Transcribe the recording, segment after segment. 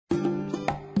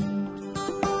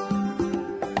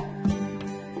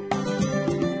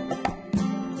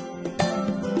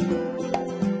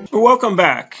Welcome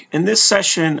back. In this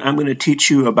session, I'm going to teach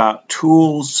you about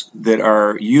tools that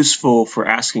are useful for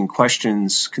asking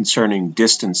questions concerning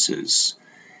distances.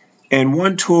 And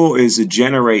one tool is a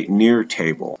generate near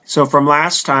table. So from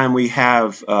last time, we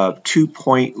have 2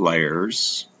 point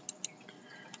layers.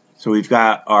 So we've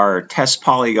got our test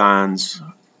polygons,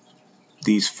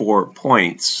 these 4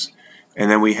 points, and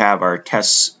then we have our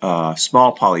test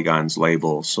small polygons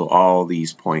label, so all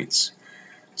these points.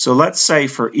 So let's say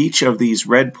for each of these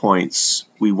red points,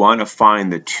 we want to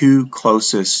find the 2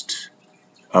 closest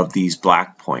of these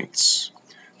black points.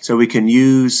 So we can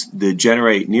use the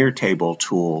Generate Near Table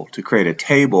tool to create a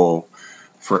table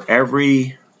for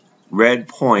every red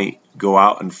point, go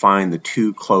out and find the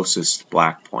 2 closest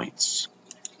black points.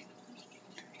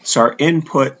 So our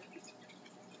input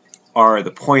are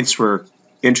the points we're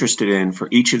interested in. For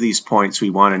each of these points, we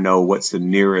want to know what's the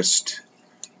nearest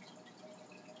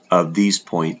of these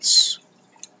points,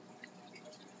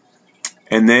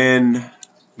 and then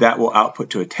that will output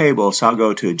to a table. So I'll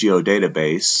go to a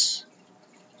geodatabase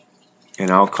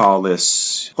and I'll call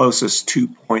this closest 2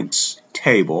 points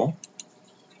table,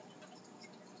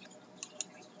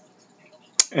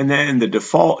 and then the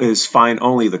default is find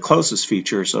only the closest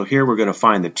feature. So here we're going to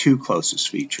find the 2 closest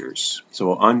features. So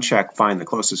we'll uncheck find the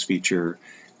closest feature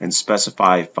and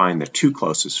specify find the 2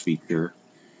 closest feature.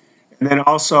 And then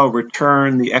also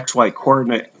return the XY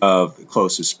coordinate of the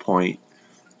closest point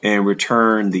and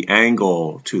return the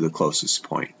angle to the closest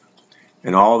point.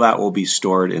 And all that will be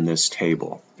stored in this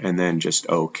table, and then just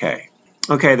OK.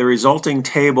 Okay, the resulting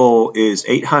table is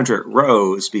 800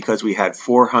 rows because we had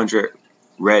 400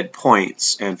 red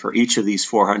points, and for each of these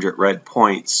 400 red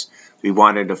points, we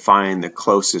wanted to find the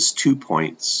closest 2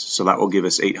 points, so that will give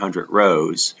us 800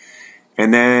 rows.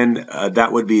 And then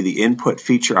that would be the input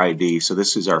feature ID. So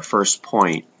this is our first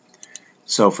point.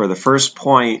 So for the first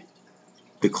point,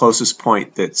 the closest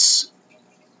point that's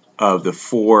of the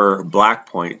 4 black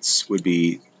points would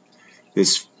be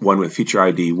this one with feature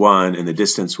ID 1, and the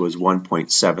distance was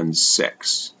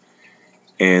 1.76.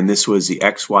 And this was the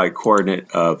XY coordinate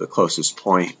of the closest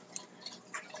point,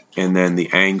 and then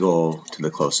the angle to the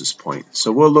closest point.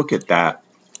 So we'll look at that.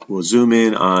 We'll zoom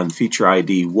in on feature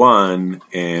ID 1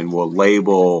 and we'll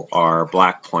label our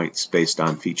black points based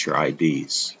on feature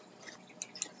IDs.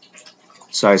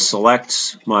 So I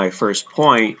select my first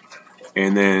point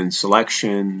and then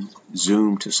selection,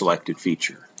 zoom to selected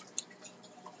feature.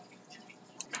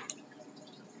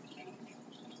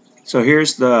 So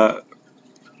here's the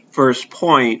first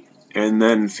point, and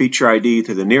then feature ID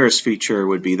to the nearest feature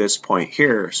would be this point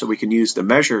here. So we can use the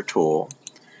measure tool.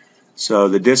 So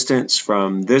the distance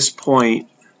from this point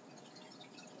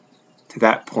to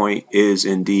that point is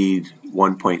indeed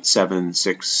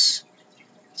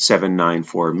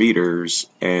 1.76794 meters,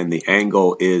 and the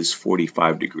angle is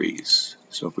 45 degrees.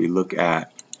 So if we look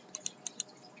at,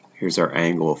 here's our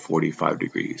angle of 45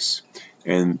 degrees.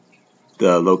 And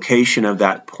the location of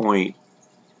that point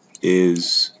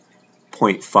is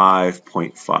 0.5,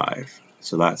 0.5.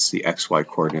 So that's the XY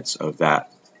coordinates of that.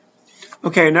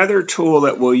 Okay, another tool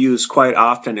that we'll use quite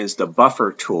often is the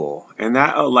buffer tool, and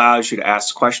that allows you to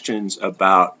ask questions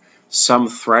about some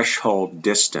threshold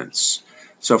distance.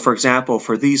 So for example,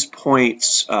 for these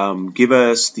points, give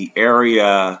us the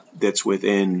area that's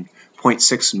within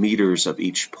 0.6 meters of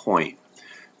each point.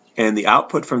 And the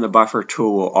output from the buffer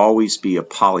tool will always be a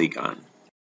polygon.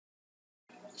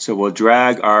 So we'll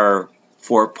drag our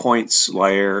 4 points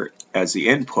layer as the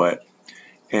input,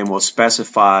 and we'll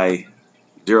specify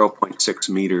 0.6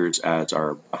 meters as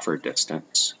our buffer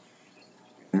distance.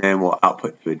 And then we'll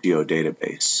output to a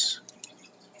geodatabase.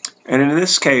 And in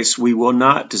this case, we will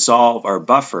not dissolve our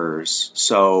buffers,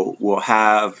 so we'll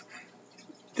have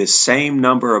the same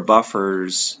number of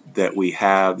buffers that we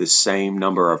have the same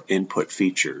number of input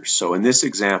features. So in this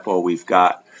example, we've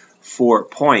got 4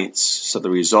 points, so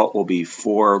the result will be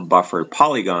 4 buffered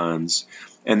polygons,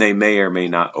 and they may or may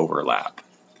not overlap.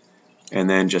 And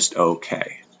then just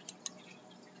OK.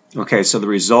 Okay, so the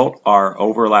result are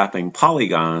overlapping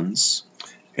polygons,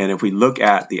 and if we look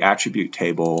at the attribute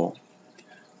table,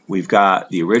 we've got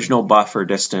the original buffer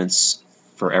distance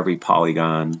for every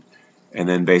polygon, and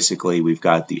then basically we've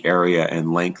got the area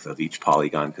and length of each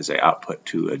polygon because they output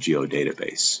to a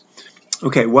geodatabase.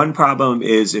 Okay, one problem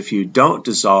is if you don't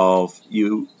dissolve,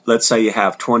 let's say you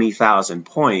have 20,000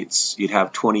 points, you'd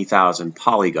have 20,000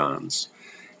 polygons.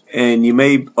 And you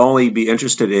may only be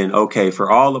interested in, okay, for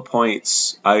all the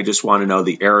points, I just want to know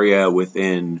the area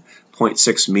within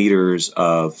 0.6 meters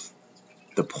of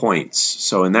the points.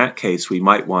 So in that case, we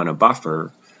might want a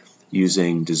buffer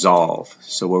using dissolve.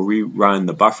 So we'll rerun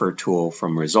the buffer tool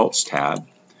from results tab,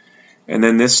 and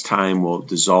then this time we'll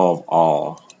dissolve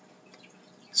all.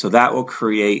 So that will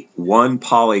create one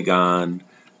polygon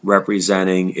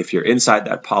representing, if you're inside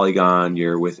that polygon,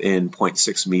 you're within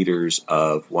 0.6 meters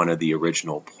of one of the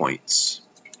original points.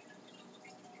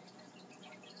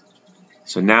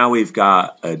 So now we've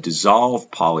got a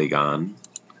dissolved polygon,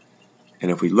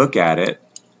 and if we look at it,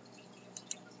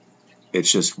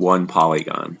 it's just one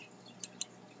polygon.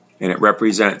 And it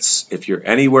represents, if you're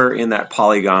anywhere in that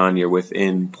polygon, you're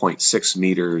within 0.6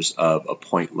 meters of a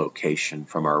point location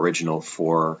from our original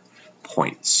 4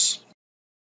 points.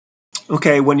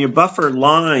 Okay, when you buffer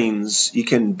lines, you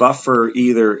can buffer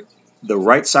either the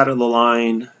right side of the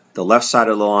line, the left side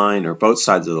of the line, or both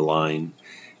sides of the line.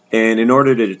 And in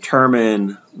order to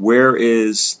determine where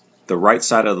is the right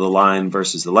side of the line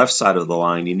versus the left side of the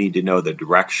line, you need to know the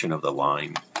direction of the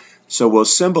line. So we'll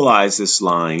symbolize this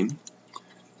line,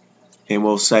 and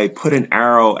we'll say put an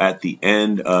arrow at the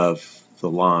end of the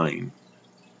line.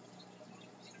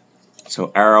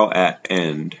 So arrow at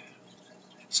end.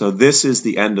 So this is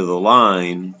the end of the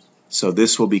line, so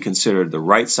this will be considered the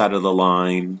right side of the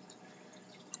line,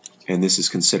 and this is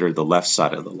considered the left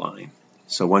side of the line.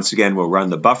 So once again, we'll run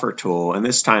the buffer tool, and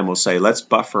this time we'll say let's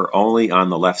buffer only on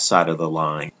the left side of the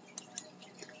line.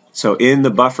 So in the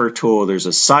buffer tool, there's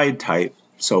a side type.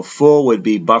 So full would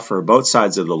be buffer both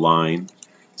sides of the line.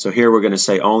 So here we're going to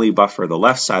say only buffer the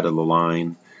left side of the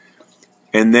line.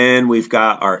 And then we've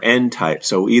got our end type.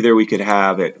 So either we could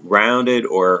have it rounded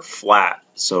or flat.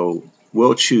 So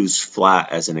we'll choose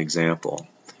flat as an example.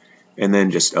 And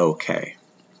then just OK.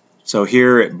 So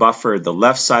here it buffered the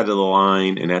left side of the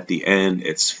line, and at the end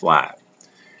it's flat.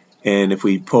 And if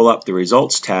we pull up the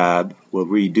results tab, we'll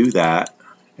redo that.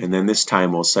 And then this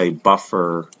time we'll say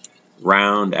buffer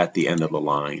round at the end of the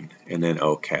line, and then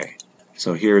OK.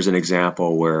 So here's an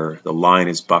example where the line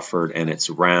is buffered and it's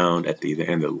round at the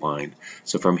end of the line.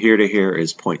 So from here to here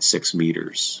is 0.6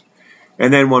 meters.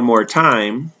 And then one more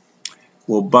time,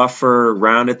 we'll buffer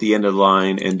round at the end of the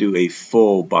line and do a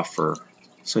full buffer.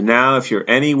 So now if you're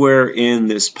anywhere in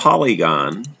this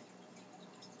polygon,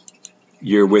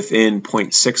 you're within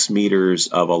 0.6 meters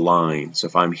of a line. So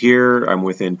if I'm here, I'm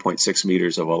within 0.6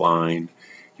 meters of a line.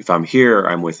 If I'm here,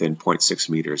 I'm within 0.6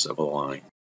 meters of a line.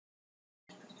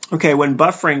 Okay, when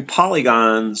buffering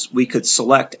polygons, we could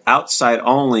select outside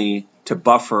only to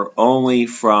buffer only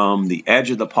from the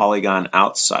edge of the polygon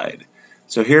outside.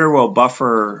 So here we'll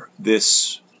buffer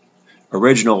this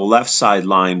original left side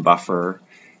line buffer,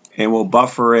 and we'll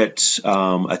buffer it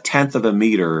 1/10 of a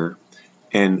meter,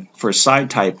 and for side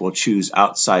type we'll choose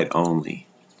outside only,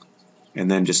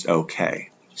 and then just OK.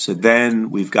 So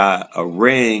then we've got a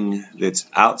ring that's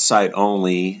outside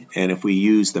only, and if we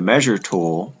use the measure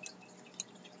tool,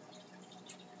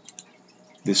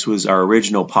 this was our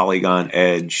original polygon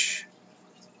edge,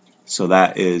 so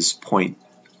that is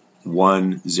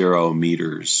 0.10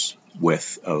 meters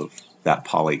width of that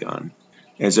polygon.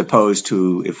 As opposed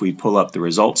to if we pull up the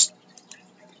results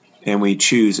and we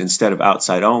choose, instead of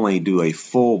outside only, do a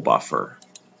full buffer,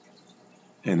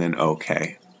 and then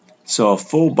OK. So a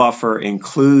full buffer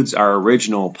includes our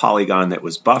original polygon that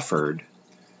was buffered.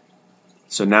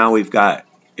 So now we've got,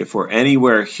 if we're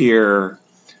anywhere here,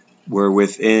 we're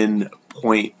within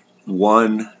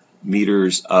 0.1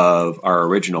 meters of our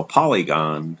original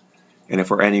polygon, and if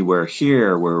we're anywhere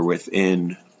here, we're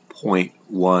within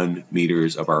 0.1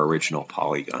 meters of our original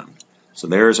polygon. So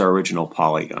there's our original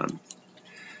polygon.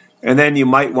 And then you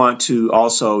might want to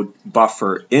also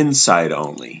buffer inside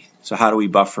only. So how do we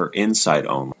buffer inside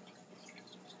only?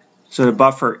 So to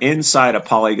buffer inside a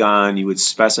polygon, you would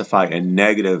specify a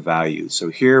negative value. So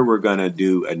here we're going to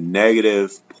do a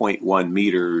negative 0.1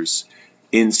 meters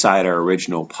inside our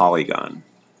original polygon,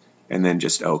 and then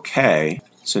just OK.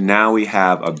 So now we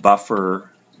have a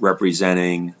buffer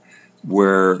representing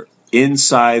where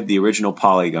inside the original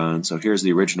polygon, so here's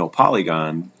the original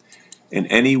polygon, and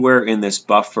anywhere in this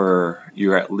buffer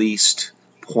you're at least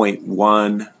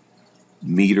 0.1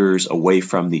 meters away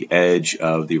from the edge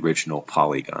of the original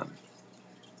polygon.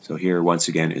 So here once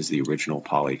again is the original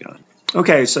polygon.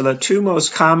 Okay, so the two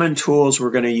most common tools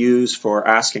we're going to use for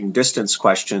asking distance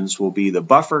questions will be the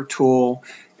buffer tool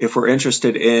if we're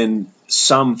interested in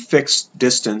some fixed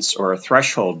distance or a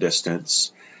threshold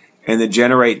distance, and the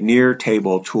generate near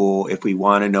table tool if we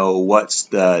want to know what's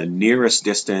the nearest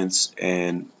distance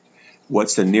and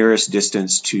what's the nearest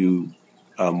distance to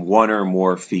one or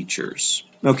more features.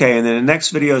 Okay, and in the next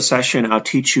video session I'll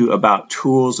teach you about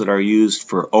tools that are used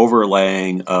for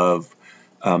overlaying of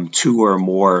 2 or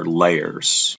more layers.